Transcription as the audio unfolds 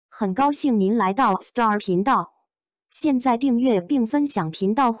很高兴您来到 Star 频道，现在订阅并分享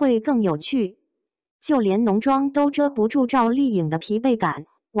频道会更有趣。就连浓妆都遮不住赵丽颖的疲惫感，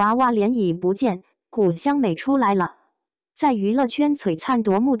娃娃脸已不见，骨相美出来了。在娱乐圈璀璨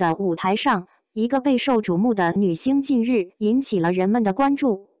夺目的舞台上，一个备受瞩目的女星近日引起了人们的关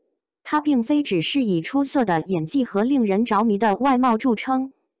注。她并非只是以出色的演技和令人着迷的外貌著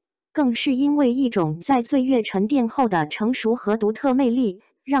称，更是因为一种在岁月沉淀后的成熟和独特魅力，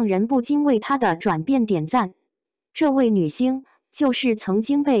让人不禁为她的转变点赞。这位女星就是曾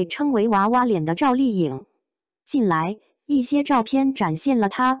经被称为娃娃脸的赵丽颖。近来，一些照片展现了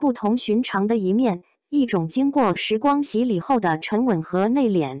她不同寻常的一面，一种经过时光洗礼后的沉稳和内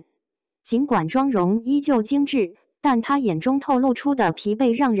敛。尽管妆容依旧精致，但她眼中透露出的疲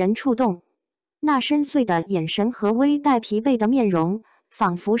惫让人触动。那深邃的眼神和微带疲惫的面容，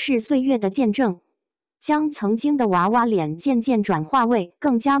仿佛是岁月的见证，将曾经的娃娃脸渐渐转化为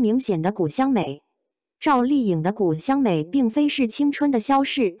更加明显的骨相美。赵丽颖的骨相美并非是青春的消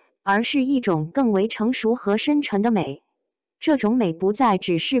逝，而是一种更为成熟和深沉的美。这种美不再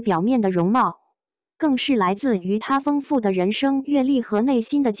只是表面的容貌，更是来自于她丰富的人生阅历和内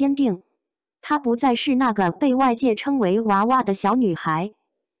心的坚定。她不再是那个被外界称为娃娃的小女孩，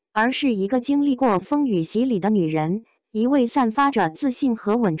而是一个经历过风雨洗礼的女人，一位散发着自信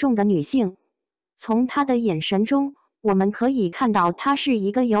和稳重的女性。从她的眼神中，我们可以看到她是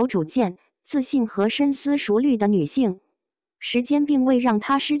一个有主见、自信和深思熟虑的女性。时间并未让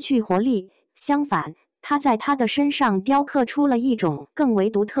她失去活力，相反，她在她的身上雕刻出了一种更为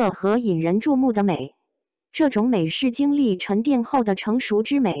独特和引人注目的美。这种美是经历沉淀后的成熟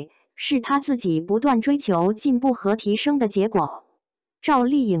之美，是她自己不断追求进步和提升的结果。赵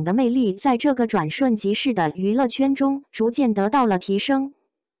丽颖的魅力在这个转瞬即逝的娱乐圈中逐渐得到了提升。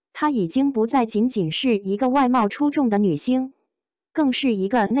她已经不再仅仅是一个外貌出众的女星，更是一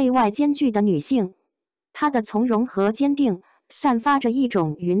个内外兼具的女性。她的从容和坚定，散发着一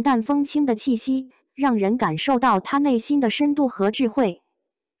种云淡风轻的气息，让人感受到她内心的深度和智慧。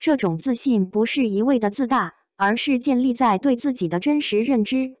这种自信不是一味的自大，而是建立在对自己的真实认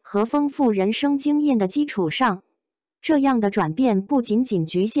知和丰富人生经验的基础上。这样的转变不仅仅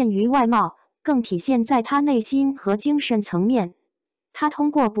局限于外貌，更体现在她内心和精神层面。她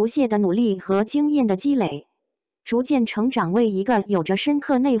通过不懈的努力和经验的积累，逐渐成长为一个有着深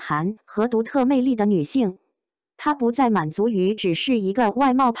刻内涵和独特魅力的女性。她不再满足于只是一个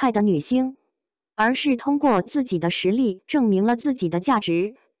外貌派的女星，而是通过自己的实力证明了自己的价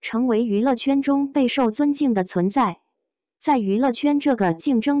值，成为娱乐圈中备受尊敬的存在。在娱乐圈这个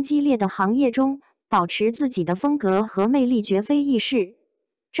竞争激烈的行业中，保持自己的风格和魅力绝非易事。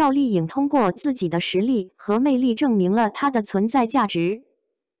赵丽颖通过自己的实力和魅力证明了她的存在价值，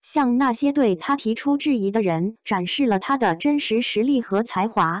向那些对她提出质疑的人展示了她的真实实力和才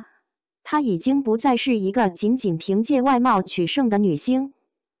华。她已经不再是一个仅仅凭借外貌取胜的女星，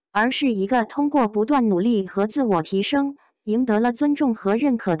而是一个通过不断努力和自我提升，赢得了尊重和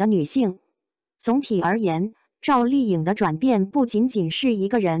认可的女性。总体而言，赵丽颖的转变不仅仅是一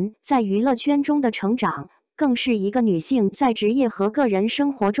个人在娱乐圈中的成长，更是一个女性在职业和个人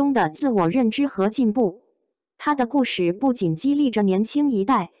生活中的自我认知和进步。她的故事不仅激励着年轻一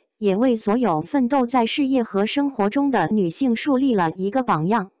代，也为所有奋斗在事业和生活中的女性树立了一个榜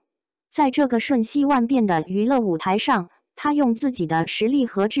样。在这个瞬息万变的娱乐舞台上，她用自己的实力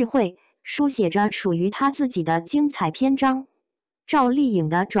和智慧，书写着属于她自己的精彩篇章。赵丽颖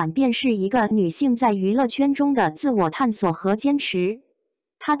的转变是一个女性在娱乐圈中的自我探索和坚持。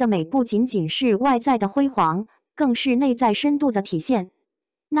她的美不仅仅是外在的辉煌，更是内在深度的体现。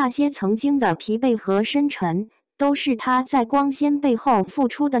那些曾经的疲惫和深沉，都是她在光鲜背后付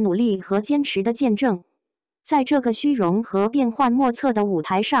出的努力和坚持的见证。在这个虚荣和变幻莫测的舞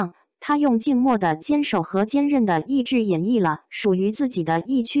台上，她用静默的坚守和坚韧的意志演绎了属于自己的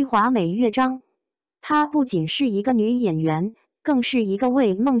一曲华美乐章。她不仅是一个女演员，更是一个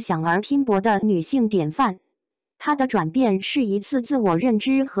为梦想而拼搏的女性典范。她的转变是一次自我认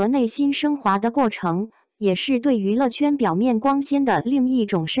知和内心升华的过程，也是对娱乐圈表面光鲜的另一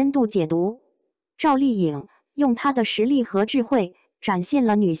种深度解读。赵丽颖用她的实力和智慧，展现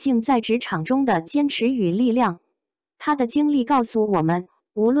了女性在职场中的坚持与力量。她的经历告诉我们，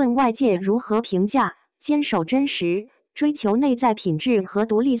无论外界如何评价，坚守真实，追求内在品质和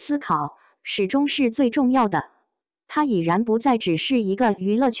独立思考，始终是最重要的。她已然不再只是一个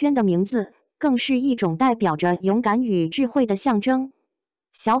娱乐圈的名字，更是一种代表着勇敢与智慧的象征。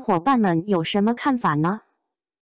小伙伴们有什么看法呢？